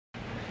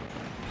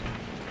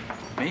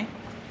Me?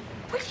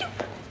 What are you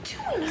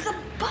doing? He's a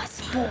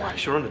busboy.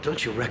 Sharona,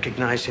 don't you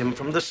recognize him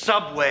from the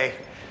subway?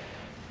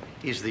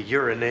 He's the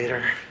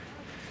urinator.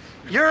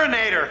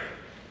 Urinator!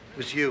 It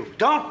was you.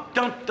 Don't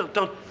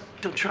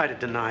try to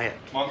deny it.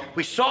 Monk.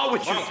 We saw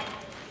what you...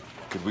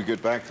 Could we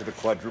get back to the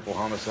quadruple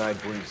homicide,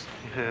 please?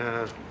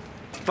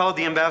 Followed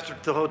the ambassador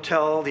to the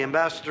hotel. The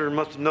ambassador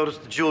must have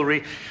noticed the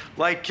jewelry.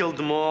 Light killed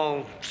them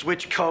all.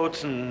 Switched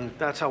coats, and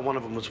that's how one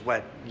of them was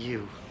wet.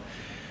 You.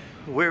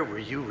 Where were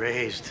you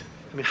raised?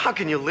 I mean, how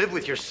can you live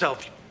with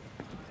yourself?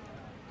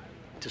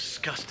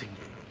 Disgusting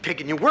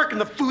pig. And you work in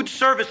the food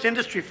service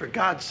industry, for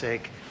God's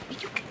sake. Will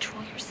you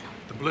control yourself?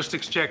 The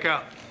ballistics check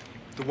out.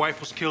 The wife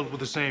was killed with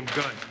the same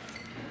gun.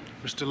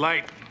 Mr.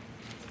 Light,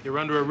 you're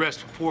under arrest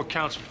for 4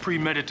 counts of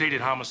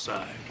premeditated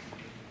homicide.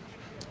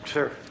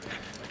 Sir,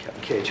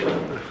 Captain Cage,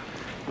 I'm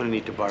gonna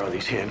need to borrow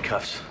these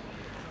handcuffs.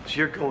 So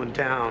you're going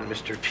down,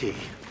 Mr. P.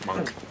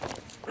 Monk.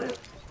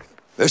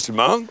 Mr.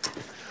 Monk?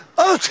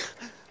 Oh,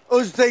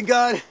 thank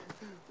God.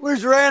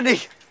 Where's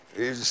Randy?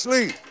 He's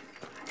asleep.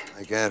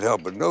 I can't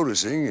help but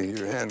noticing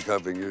you're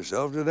handcuffing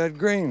yourself to that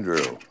grain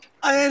drill.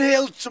 I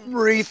inhaled some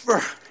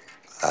reefer.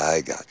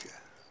 I got you.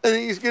 I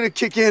think he's gonna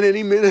kick in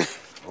any minute.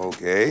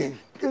 Okay.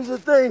 Here's the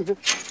thing.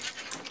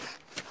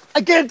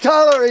 I can't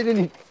tolerate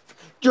any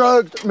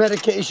drugs or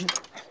medication.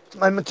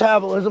 My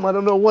metabolism, I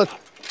don't know what's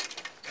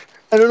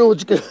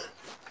gonna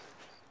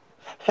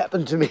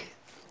happen to me.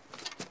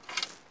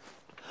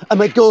 I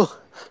might go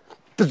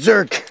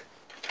berserk.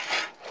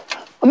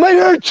 I might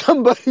hurt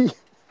somebody.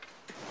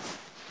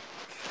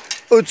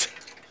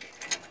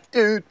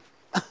 Dude.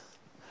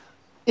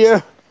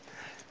 Here.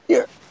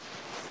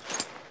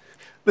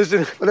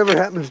 Listen, whatever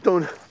happens,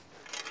 don't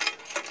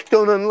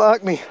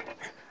unlock me.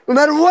 No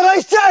matter what I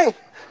say,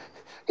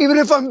 even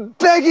if I'm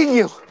begging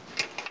you.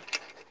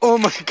 Oh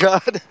my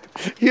God,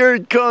 here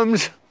it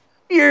comes.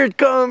 Here it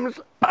comes.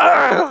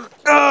 Oh,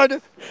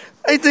 God,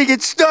 I think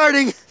it's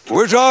starting.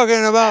 We're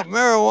talking about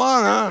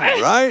marijuana,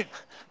 right?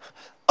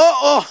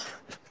 Uh-oh.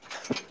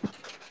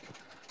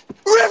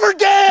 River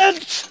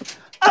dance!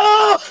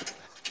 Oh!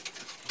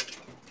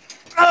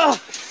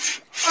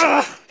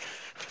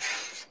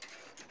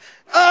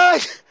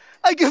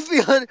 I can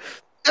feel it.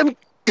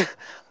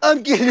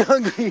 I'm getting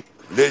hungry.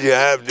 Did you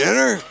have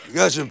dinner? You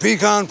got some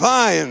pecan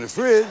pie in the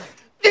fridge.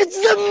 It's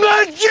the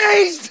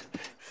munchies!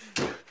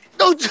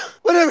 Don't,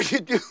 whatever you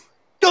do,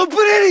 don't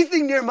put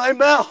anything near my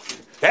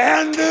mouth.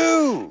 Can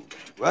do.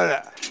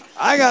 But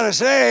I gotta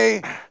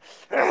say,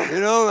 you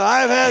know,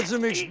 I've had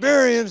some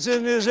experience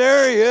in this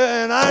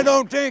area, and I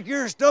don't think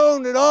you're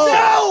stoned at all.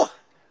 No!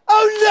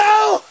 Oh,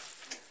 no!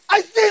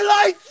 I see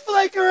lights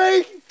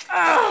flickering.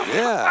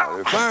 Yeah,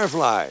 they're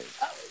fireflies.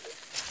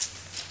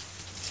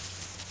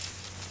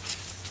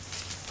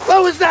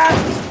 What was that?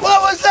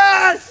 What was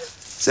that?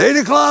 It's 8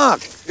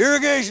 o'clock.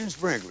 Irrigation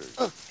sprinklers.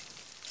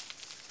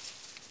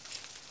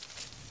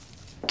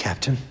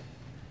 Captain?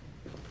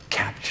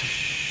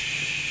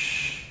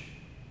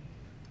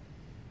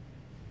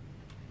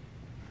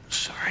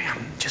 Sorry,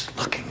 I'm just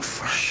looking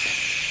for...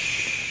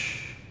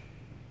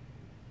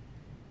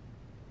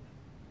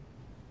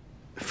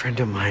 A friend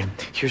of mine.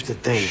 Here's the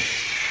thing.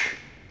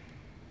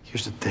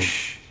 Here's the thing.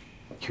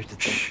 Here's the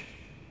thing.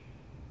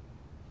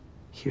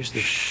 Here's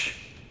the...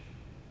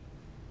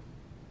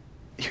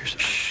 Here's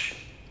the...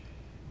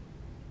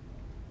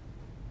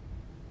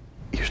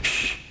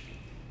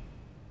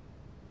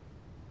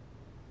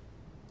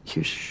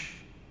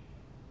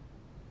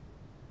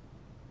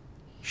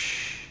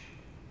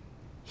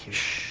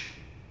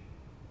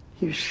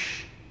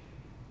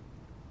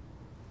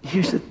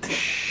 Here's the thing.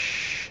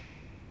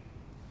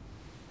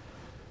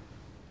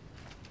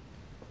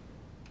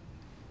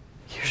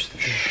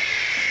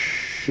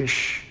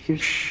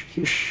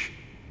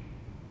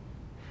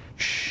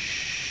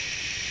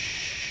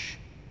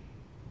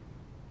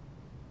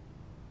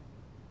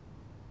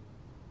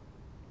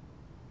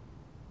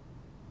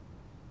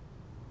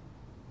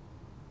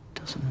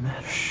 Doesn't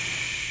matter.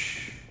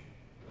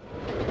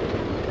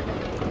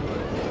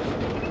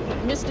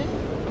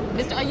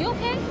 Mister, are you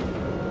okay?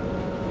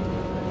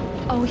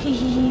 Oh,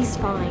 he's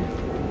fine.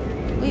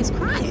 Well, he's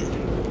crying.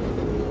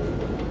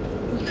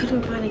 We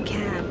couldn't find a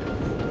cab.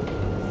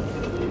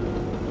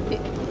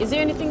 Is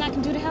there anything I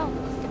can do to help?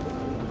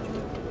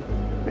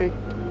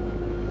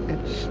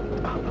 It's...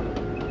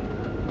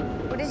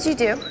 What did you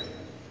do?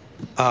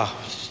 Oh,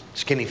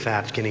 skinny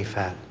fat.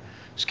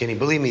 Skinny,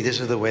 believe me, this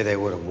is the way they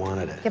would have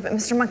wanted it. Yeah, but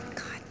Mr. Monk,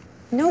 God.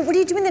 No, what are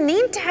you doing? The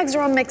name tags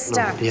are all mixed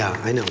up. Yeah,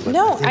 I know. But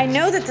No, I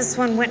know that this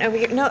one went over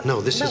here.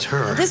 No, this is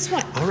her. This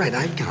one. All right,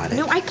 I got it.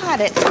 No, I got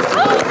it.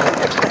 Oh!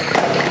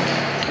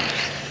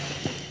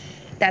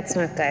 That's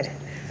not good.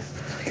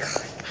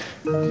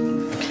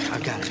 Oh, my God.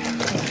 I've got it.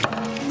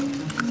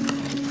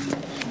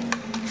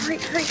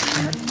 Hurry.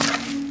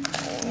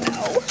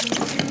 No.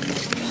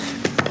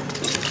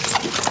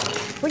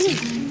 What are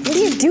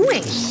you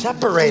doing?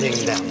 Separating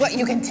them. What,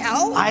 you can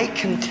tell? I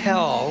can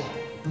tell,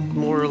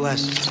 more or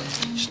less.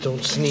 Just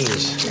don't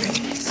sneeze.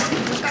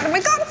 Oh my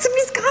God,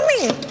 somebody's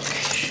coming.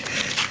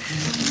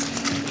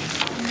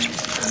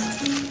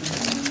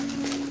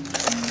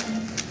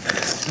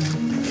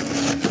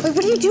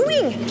 you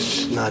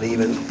doing? Not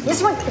even.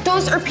 This one,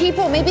 those are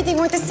people. Maybe they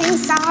weren't the same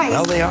size.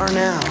 Well, they are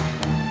now.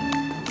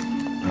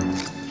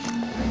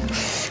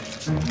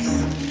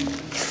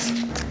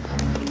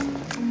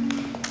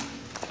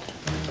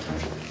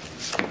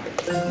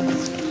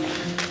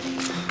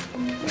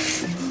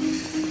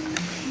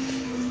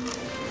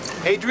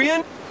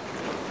 Adrian?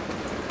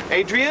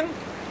 Adrian?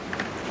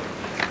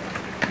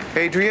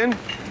 Adrian?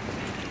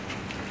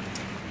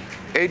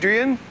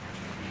 Adrian?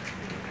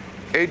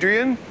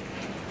 Adrian?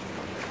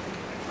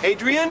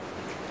 Adrian?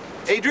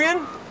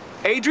 Adrian?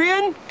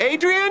 Adrian?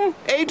 Adrian?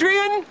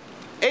 Adrian?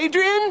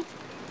 Adrian?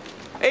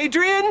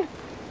 Adrian?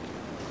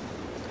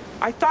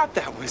 I thought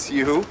that was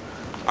you.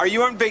 Are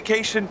you on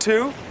vacation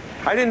too?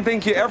 I didn't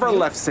think you ever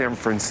left San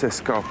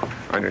Francisco.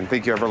 I didn't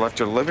think you ever left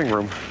your living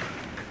room.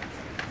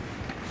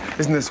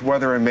 Isn't this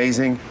weather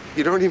amazing?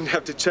 You don't even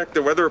have to check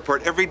the weather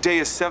report. Every day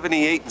is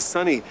 78 and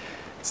sunny.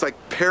 It's like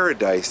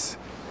paradise.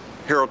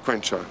 Harold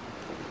Crenshaw,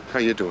 how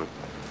you doing?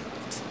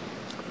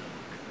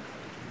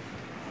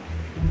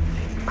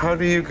 How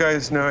do you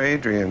guys know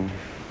Adrian?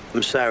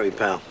 I'm sorry,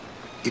 pal.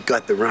 You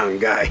got the wrong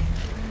guy.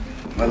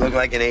 Do I look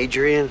like an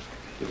Adrian?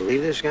 You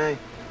believe this guy?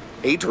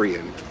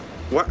 Adrian?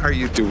 What are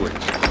you doing?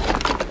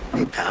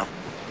 Hey, pal.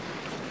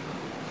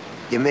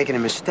 You're making a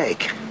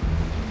mistake.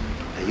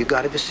 Now, you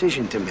got a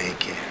decision to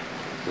make here.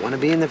 You want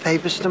to be in the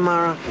papers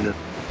tomorrow? In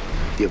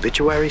the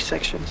obituary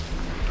sections?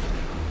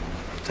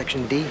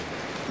 Section D?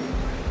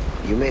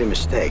 You made a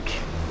mistake.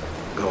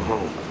 Go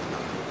home.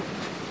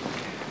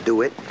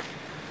 Do it.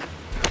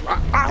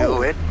 Ow.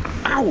 Do it.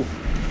 Ow!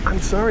 I'm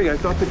sorry, I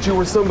thought that you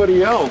were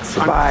somebody else.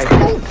 Bye.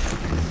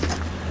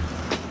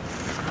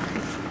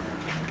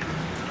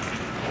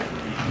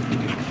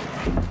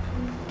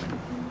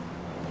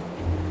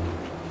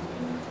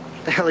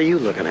 What the hell are you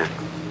looking at?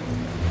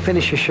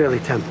 Finish your Shirley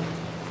Temple.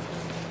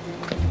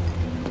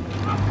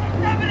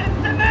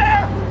 Evidence in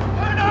there!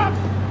 Turn up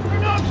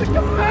the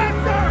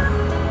commander!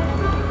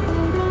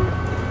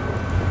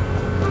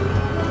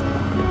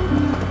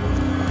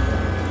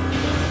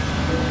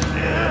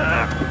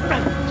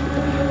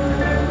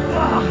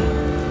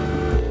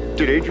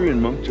 Did Adrian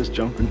Monk just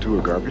jump into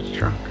a garbage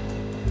truck?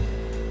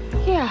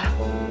 Yeah.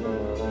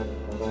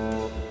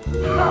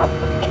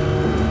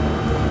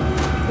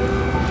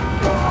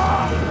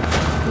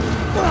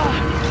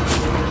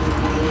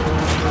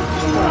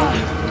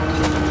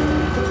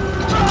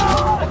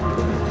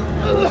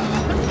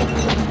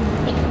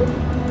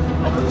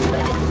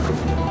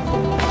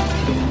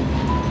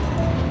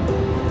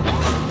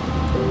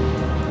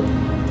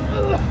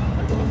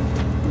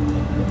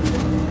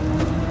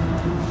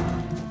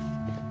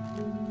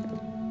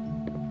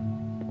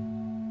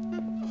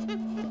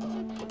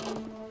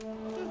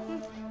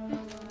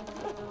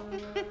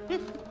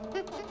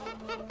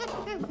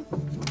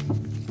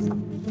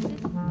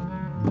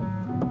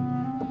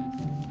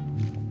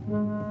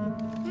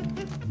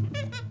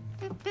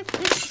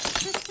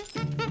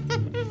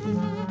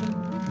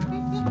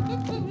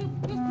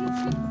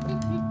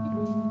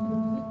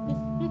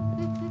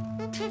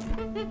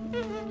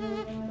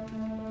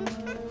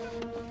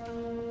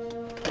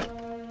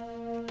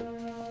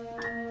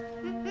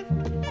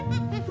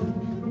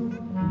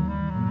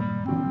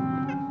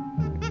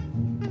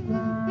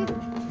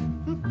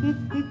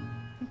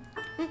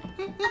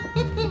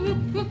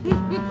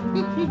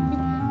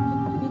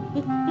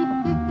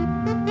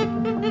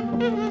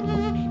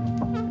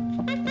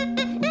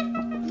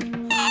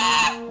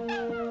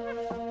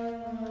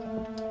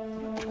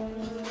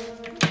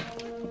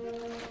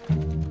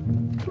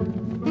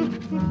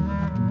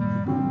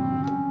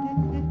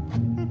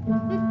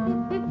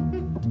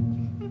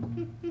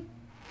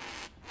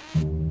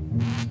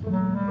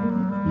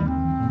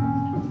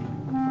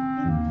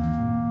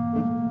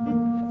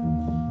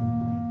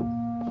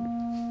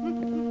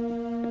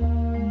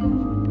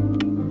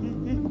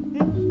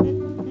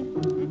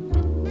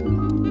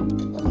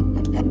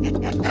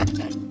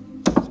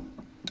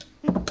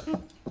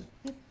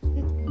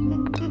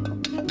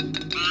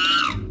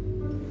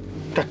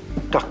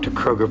 Dr.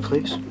 Kroger,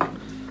 please.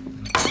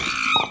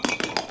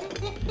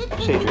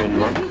 It's Adrian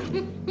Monk.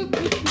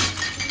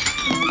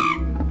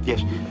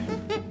 Yes.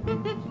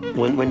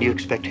 When do you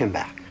expect him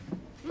back?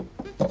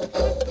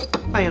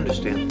 I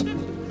understand.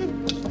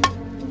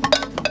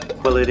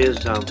 Well, it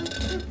is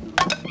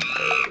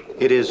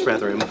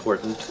rather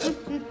important.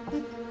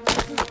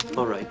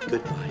 All right,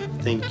 goodbye.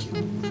 Thank you.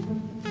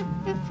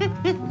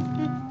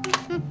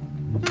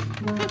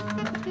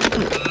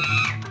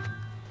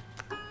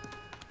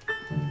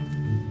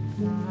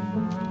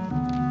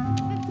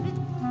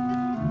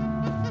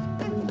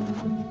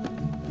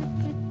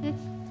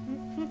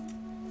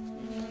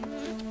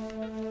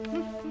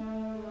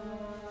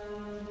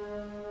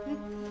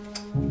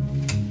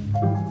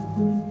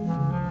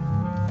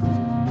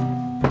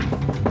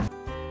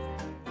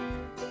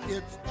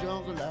 It's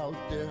jungle out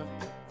there,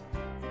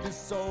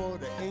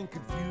 disorder and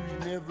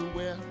confusion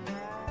everywhere.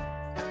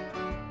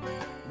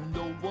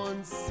 No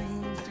one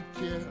seems to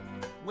care.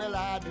 Well,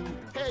 I do.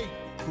 Hey,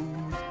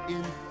 who's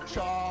in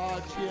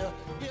charge here?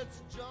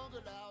 It's jungle.